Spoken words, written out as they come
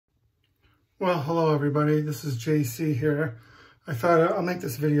Well, hello everybody, this is JC here. I thought I'll make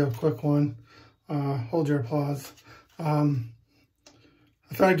this video a quick one. Hold your applause. I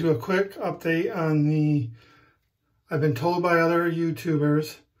thought I'd do a quick update on I've been told by other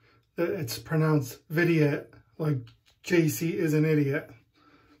YouTubers that it's pronounced Vidyut, like JC is an idiot.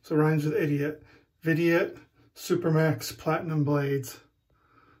 So it rhymes with idiot. Vidyut Supermax Platinum Blades.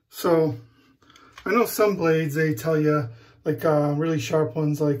 So I know some blades, they tell you, like really sharp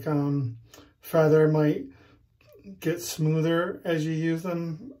ones like feather might get smoother as you use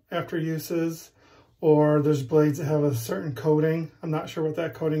them after uses, or there's blades that have a certain coating. I'm not sure what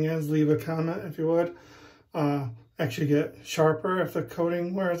that coating is. Leave a comment if you would. Actually get sharper if the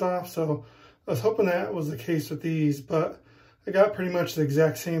coating wears off. So I was hoping that was the case with these, but I got pretty much the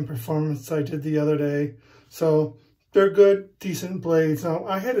exact same performance I did the other day. So they're good, decent blades. Now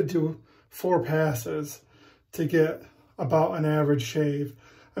I had to do 4 passes to get about an average shave.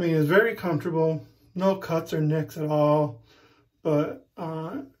 I mean, it's very comfortable, no cuts or nicks at all, but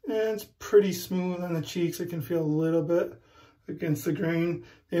it's pretty smooth on the cheeks. It can feel a little bit against the grain.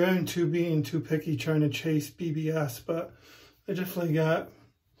 Maybe I'm being too picky trying to chase BBS, but I definitely got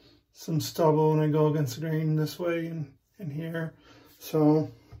some stubble when I go against the grain this way and here. So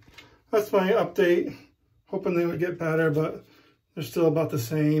that's my update. Hoping they would get better, but they're still about the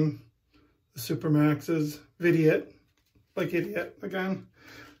same. The Supermaxes, Vidyut, like idiot again.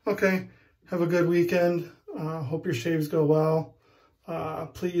 Okay, have a good weekend. Hope your shaves go well.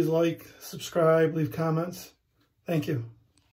 Please like, subscribe, leave comments. Thank you.